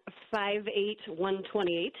 Dan, 5'8",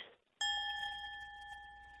 128.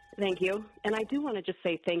 Thank you. And I do want to just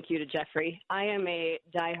say thank you to Jeffrey. I am a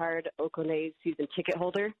diehard Oakland A's season ticket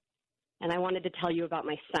holder, and I wanted to tell you about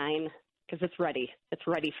my sign because it's ready. It's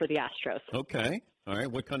ready for the Astros. Okay. All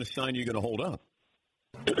right. What kind of sign are you going to hold up?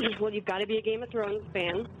 Well, you've got to be a Game of Thrones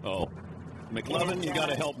fan. Oh. McLovin, you got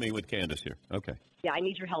to help me with Candace here. Okay. Yeah, I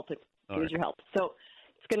need your help. Your help. So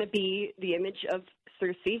it's going to be the image of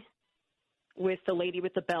Cersei with the lady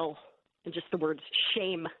with the bell and just the words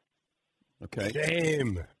shame. Okay.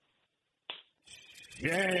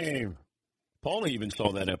 Shame. Paula even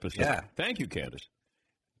saw that episode. Yeah. Thank you, Candace.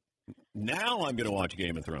 Now I'm going to watch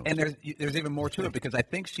Game of Thrones. And there's even more to it because I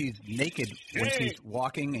think she's naked when she's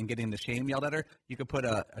walking and getting the shame yelled at her. You could put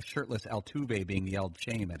a shirtless Altuve being yelled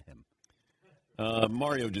shame at him.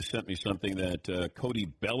 Mario just sent me something that Cody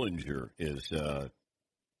Bellinger is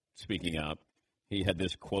speaking out. He had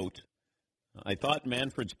this quote. I thought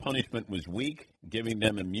Manfred's punishment was weak, giving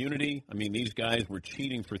them immunity. I mean, these guys were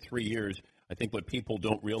cheating for 3 years. I think what people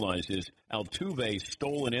don't realize is Altuve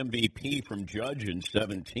stole an MVP from Judge in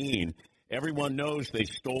 2017. Everyone knows they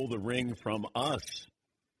stole the ring from us.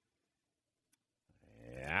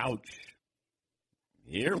 Ouch.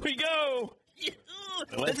 Here we go.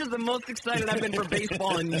 This is the most excited I've been for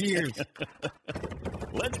baseball in years.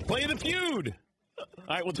 Let's play the feud.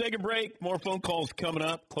 All right, we'll take a break. More phone calls coming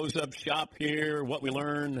up. Close up shop here, what we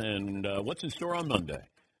learn, and what's in store on Monday.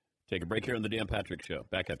 Take a break here on the Dan Patrick Show.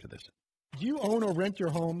 Back after this. Do you own or rent your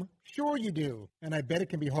home? Sure you do, and I bet it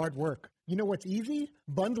can be hard work. You know what's easy?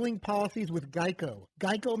 Bundling policies with Geico.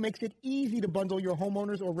 Geico makes it easy to bundle your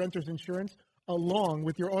homeowner's or renter's insurance along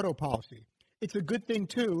with your auto policy. It's a good thing,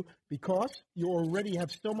 too, because you already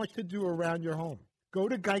have so much to do around your home. Go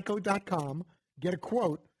to geico.com, get a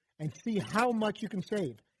quote, and see how much you can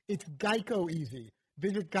save. It's Geico easy.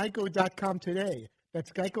 Visit geico.com today.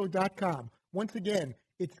 That's geico.com. Once again,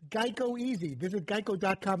 it's Geico easy. Visit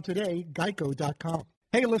geico.com today, geico.com.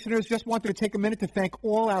 Hey, listeners, just wanted to take a minute to thank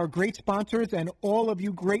all our great sponsors and all of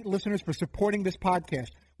you great listeners for supporting this podcast.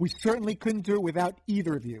 We certainly couldn't do it without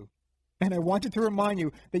either of you. And I wanted to remind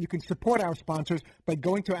you that you can support our sponsors by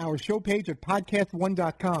going to our show page at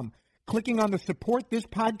podcast1.com, clicking on the Support This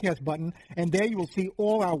Podcast button, and there you will see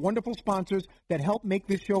all our wonderful sponsors that help make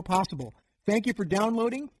this show possible. Thank you for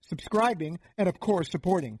downloading, subscribing, and, of course,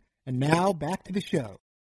 supporting. And now, back to the show.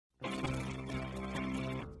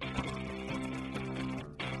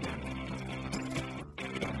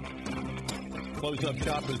 Close up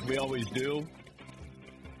shop as we always do.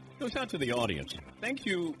 Goes out to the audience. Thank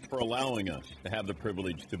you for allowing us to have the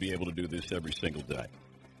privilege to be able to do this every single day,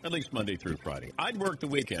 at least Monday through Friday. I'd work the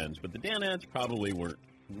weekends, but the Danettes probably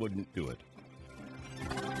wouldn't do it.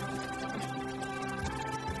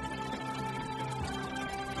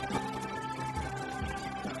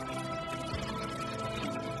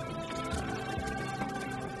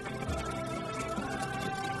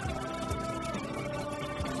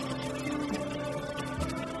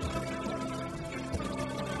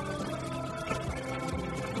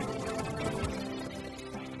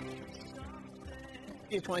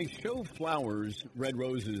 if I show flowers, red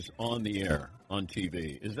roses, on the air, on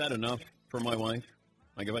TV, is that enough for my wife?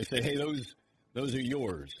 Like if I say, hey, those are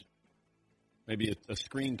yours. Maybe a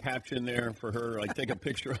screen caption there for her. I take a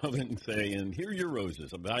picture of it and say, and here are your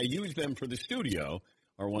roses. But I use them for the studio,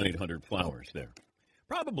 or 1-800-Flowers there.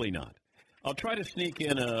 Probably not. I'll try to sneak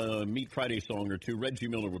in a Meat Friday song or two. Reggie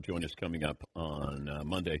Miller will join us coming up on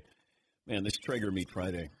Monday. Man, this Traeger Meat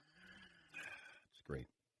Friday, it's great.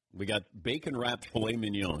 We got bacon-wrapped filet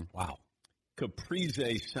mignon. Wow.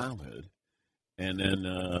 Caprese salad. And then,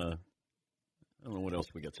 I don't know what else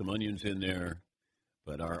we got. Some onions in there.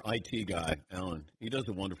 But our IT guy, Alan, he does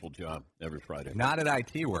a wonderful job every Friday. Not at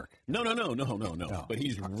IT work. No. But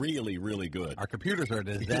he's really, really good. Our computers are a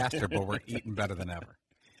disaster, but we're eating better than ever.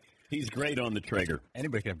 He's great on the Traeger.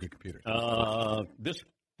 Anybody can have good computers.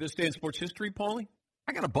 This day in sports history, Paulie?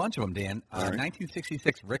 I got a bunch of them, Dan. All right.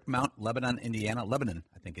 1966, Rick Mount, Lebanon, Indiana. Lebanon,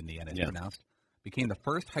 I think Indiana is pronounced. Became the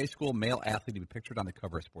first high school male athlete to be pictured on the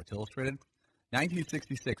cover of Sports Illustrated.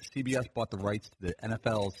 1966, CBS bought the rights to the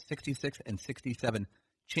NFL's 66 and 67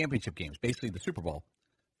 championship games, basically the Super Bowl,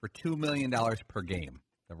 for $2 million per game.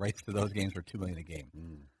 The rights to those games were $2 million a game.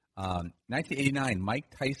 1989, Mike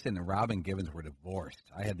Tyson and Robin Givens were divorced.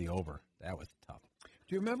 I had the over. That was tough.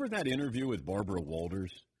 Do you remember that interview with Barbara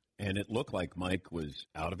Walters? And it looked like Mike was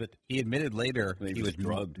out of it. He admitted later he was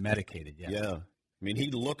drugged. Medicated, yes. Yeah. I mean,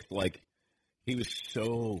 he looked like he was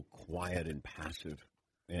so quiet and passive.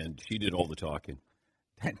 And she did all the talking.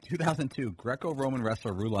 2002, Greco-Roman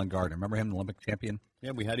wrestler Rulon Gardner. Remember him, the Olympic champion?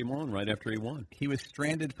 Yeah, we had him on right after he won. He was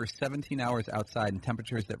stranded for 17 hours outside in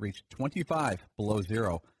temperatures that reached 25 below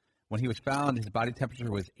zero. When he was found, his body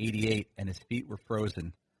temperature was 88 and his feet were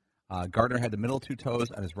frozen. Gardner had the middle two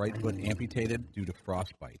toes on his right foot amputated due to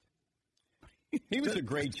frostbite. He was a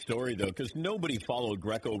great story, though, because nobody followed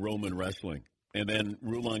Greco-Roman wrestling. And then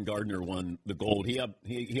Rulon Gardner won the gold.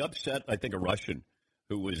 He upset, I think, a Russian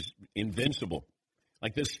who was invincible.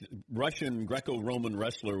 Like this Russian Greco-Roman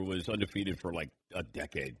wrestler was undefeated for like a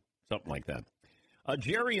decade, something like that.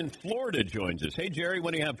 Jerry in Florida joins us. Hey, Jerry,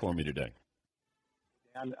 what do you have for me today?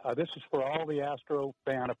 And this is for all the Astro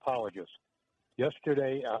fan apologists.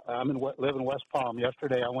 Yesterday, live in West Palm.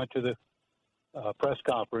 Yesterday, I went to the press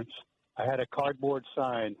conference. I had a cardboard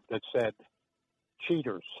sign that said,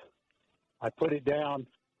 "Cheaters." I put it down,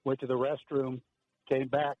 went to the restroom, came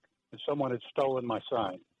back, and someone had stolen my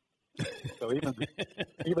sign. So even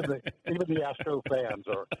the Astro fans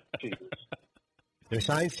are cheaters. They're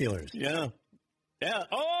sign stealers. Yeah.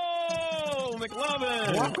 Oh,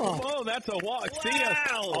 McLovin! Walk-off. Oh, that's a walk. Wow. See ya.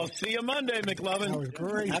 I'll see you Monday, McLovin. That was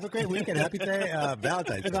great. Have a great weekend. Happy day,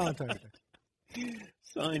 Valentine's Day. Valentine's Day.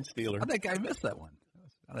 Sign stealer. I think I missed that one. That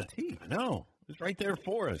was on a tee. No, it was right there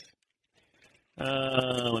for us.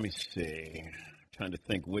 Let me see. I'm trying to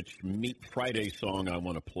think which Meat Friday song I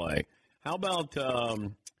want to play. How about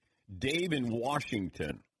Dave in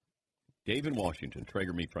Washington? Dave in Washington,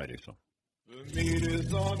 Traeger Meat Friday song. The meat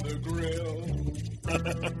is on the grill.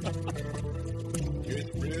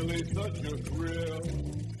 It's really such a thrill.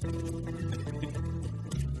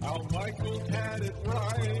 How Michael's had it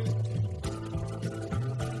right.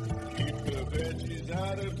 Keep the veggies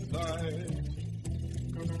out of sight.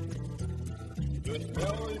 The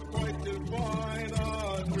smell is quite divine.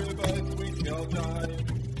 On ribeyes we shall dine.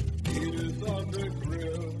 Meat is on the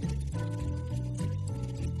grill.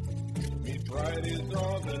 Meat Fridays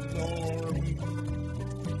are the norm.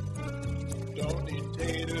 Don't eat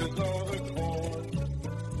taters or the corn.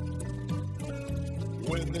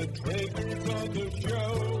 When the Traeger's on the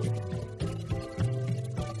show,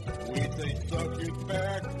 we say suck it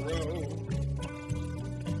back, bro.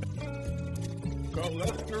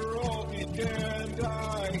 Cholesterol he can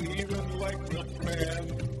die, even like the man.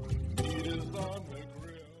 Meat is on the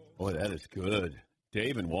grill. Boy, that is good.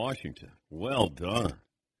 Dave in Washington. Well done.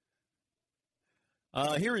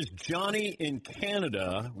 Here is Johnny in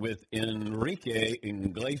Canada with Enrique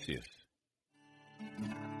Iglesias.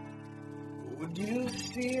 Would you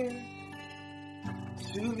steer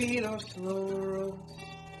sous vide or slow roast?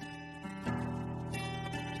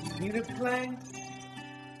 See the planks?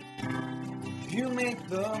 Would you make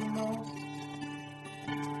the most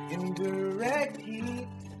in direct heat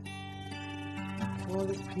for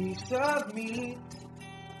this piece of meat?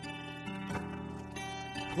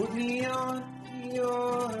 Put me on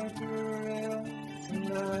your grill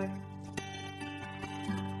tonight.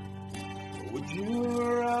 Would you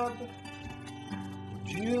rub? Would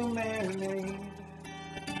you marinate?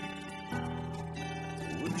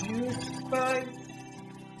 Would you spice?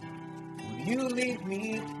 Would you leave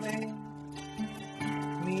me plain?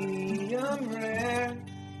 Medium rare.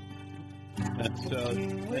 That's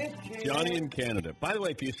Johnny in Canada. By the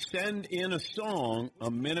way, if you send in a song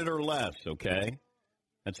a minute or less, okay?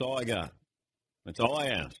 That's all I got. That's all I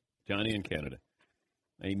asked. Johnny in Canada.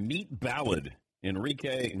 A meat ballad,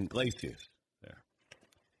 Enrique Iglesias. There.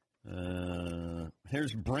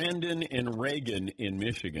 Here's Brandon and Reagan in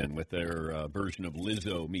Michigan with their version of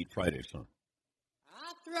Lizzo Meat Friday song.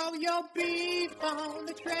 Throw your beef on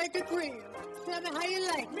the Traeger grill. Tell me how you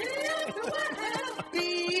like it.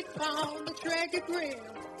 Beef on the Traeger grill.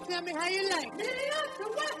 Tell me how you like it.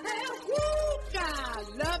 Woo, child,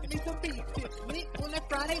 love me some beef tips. Meat on that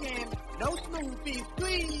Friday ham. No smooth beef,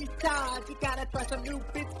 squeeze, Todd. You gotta try some new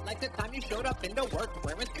bits. Like the time you showed up into work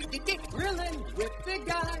wearing sticky dick. Grilling with the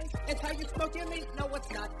guys. It's how you smoke your meat. No,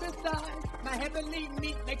 it's not the size. My heavenly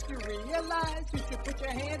meat makes you realize you should put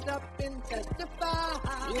your hands up and testify.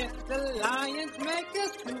 If the Lions make a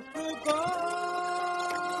Super Bowl,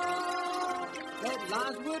 that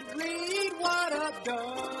lines would read, what a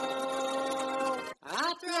goal.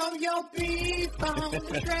 I throw your beef on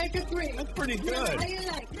the Traeger grill. That's pretty good.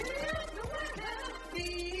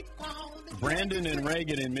 Brandon and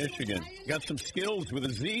Reagan in Michigan. Got some skills with a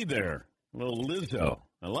Z there. A little Lizzo.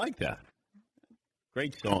 I like that.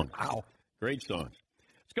 Great song. Wow. Great songs.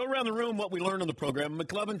 Let's go around the room what we learned on the program.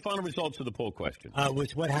 McLovin, final results of the poll question.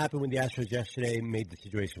 Was what happened when the Astros yesterday made the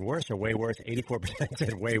situation worse or way worse? 84%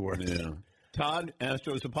 said way worse. Yeah. Todd,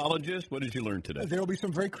 Astros apologist, what did you learn today? There will be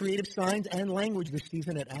some very creative signs and language this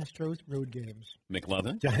season at Astros road games.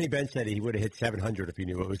 McLovin? Johnny Bench said he would have hit 700 if he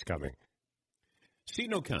knew it was coming.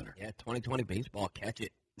 Seton O'Connor. Yeah, 2020 baseball, catch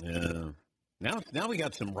it. Yeah. Now we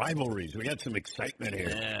got some rivalries. We got some excitement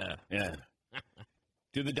here. Yeah.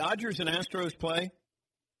 Do the Dodgers and Astros play?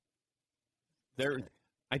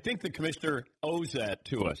 I think the commissioner owes that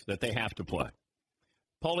to us, that they have to play.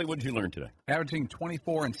 Paulie, what did you learn today? Averaging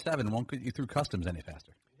 24-7 won't get you through customs any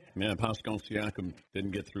faster. Yeah, Pascal Siakam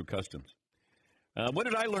didn't get through customs. What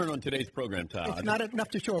did I learn on today's program, Todd? It's not enough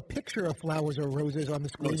to show a picture of flowers or roses on the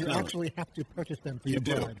screen. You actually have to purchase them for your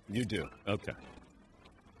bride. You do. Okay.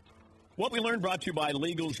 What we learned brought to you by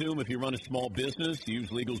LegalZoom. If you run a small business, use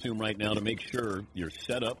LegalZoom right now to make sure you're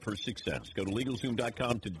set up for success. Go to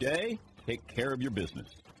LegalZoom.com today. Take care of your business.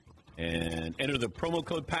 And enter the promo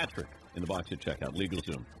code Patrick in the box at checkout.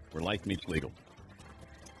 LegalZoom, where life meets legal.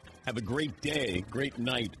 Have a great day, great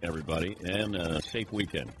night, everybody, and a safe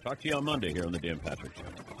weekend. Talk to you on Monday here on the Dan Patrick Show.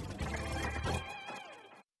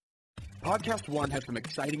 Podcast One has some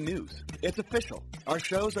exciting news. It's official. Our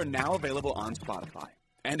shows are now available on Spotify,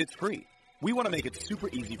 and it's free. We want to make it super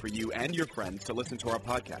easy for you and your friends to listen to our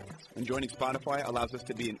podcasts, and joining Spotify allows us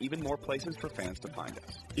to be in even more places for fans to find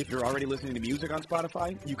us. If you're already listening to music on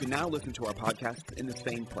Spotify, you can now listen to our podcasts in the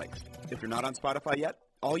same place. If you're not on Spotify yet,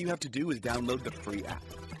 all you have to do is download the free app.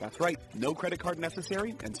 That's right, no credit card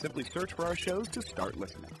necessary, and simply search for our shows to start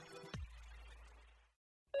listening.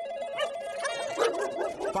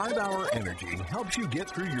 5 Hour Energy helps you get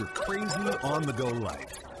through your crazy on-the-go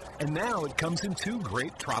life. And now it comes in 2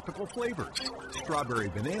 great tropical flavors, Strawberry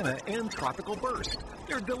Banana and Tropical Burst.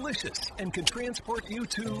 They're delicious and can transport you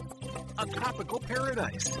to a tropical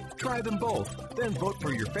paradise. Try them both, then vote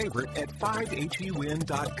for your favorite at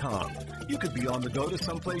 5HEWin.com. You could be on the go to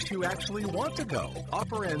someplace you actually want to go.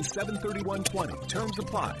 Offer ends 7/31/20. Terms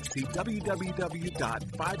apply. See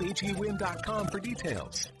www.5HEWin.com for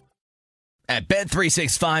details. At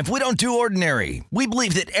Bet365, we don't do ordinary. We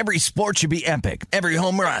believe that every sport should be epic. Every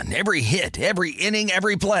home run, every hit, every inning,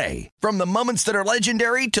 every play. From the moments that are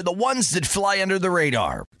legendary to the ones that fly under the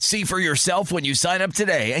radar. See for yourself when you sign up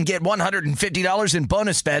today and get $150 in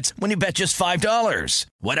bonus bets when you bet just $5.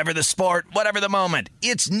 Whatever the sport, whatever the moment,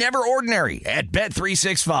 it's never ordinary at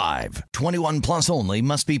Bet365. 21 plus only.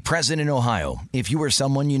 Must be present in Ohio. If you or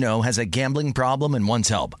someone you know has a gambling problem and wants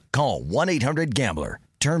help, call 1-800-GAMBLER.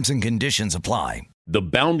 Terms and conditions apply. The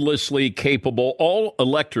boundlessly capable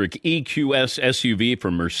all-electric EQS SUV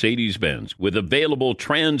from Mercedes-Benz with available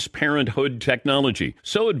transparent hood technology.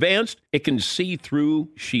 So advanced, it can see through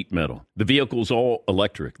sheet metal. The vehicle's all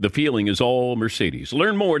electric. The feeling is all Mercedes.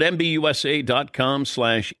 Learn more at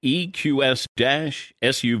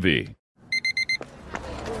MBUSA.com/EQS-SUV.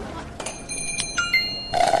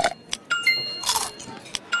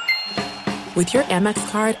 With your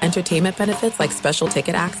Amex card, entertainment benefits like special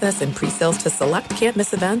ticket access and pre-sales to select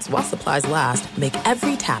can't-miss events while supplies last make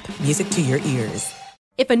every tap music to your ears.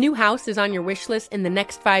 If a new house is on your wish list in the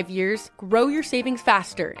next 5 years, grow your savings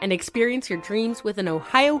faster and experience your dreams with an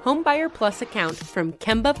Ohio Homebuyer Plus account from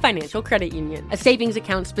Kemba Financial Credit Union. A savings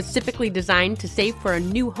account specifically designed to save for a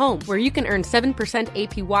new home, where you can earn 7%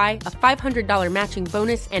 APY, a $500 matching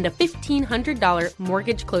bonus, and a $1,500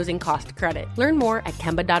 mortgage closing cost credit. Learn more at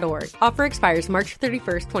Kemba.org. Offer expires March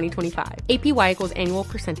 31st, 2025. APY equals annual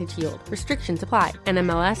percentage yield. Restrictions apply.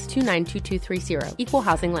 NMLS 292230. Equal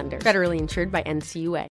housing lender. Federally insured by NCUA.